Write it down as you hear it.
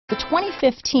The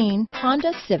 2015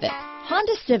 Honda Civic.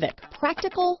 Honda Civic,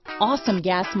 practical, awesome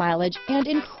gas mileage, and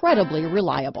incredibly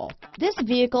reliable. This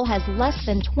vehicle has less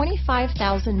than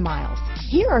 25,000 miles.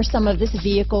 Here are some of this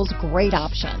vehicle's great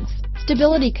options: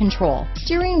 stability control,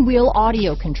 steering wheel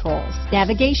audio controls,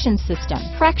 navigation system,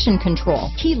 traction control,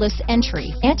 keyless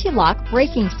entry, anti-lock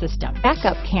braking system,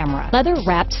 backup camera,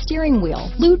 leather-wrapped steering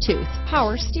wheel, Bluetooth,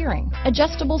 power steering,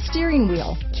 adjustable steering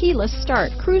wheel, keyless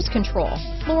start, cruise control,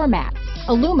 floor mats,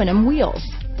 aluminum wheels,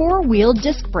 four-wheel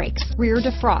disc brakes, rear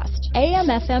defrost,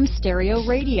 AM/FM stereo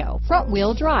radio,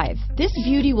 front-wheel drive. This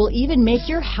beauty will even make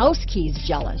your house keys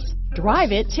jealous.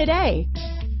 Drive it today.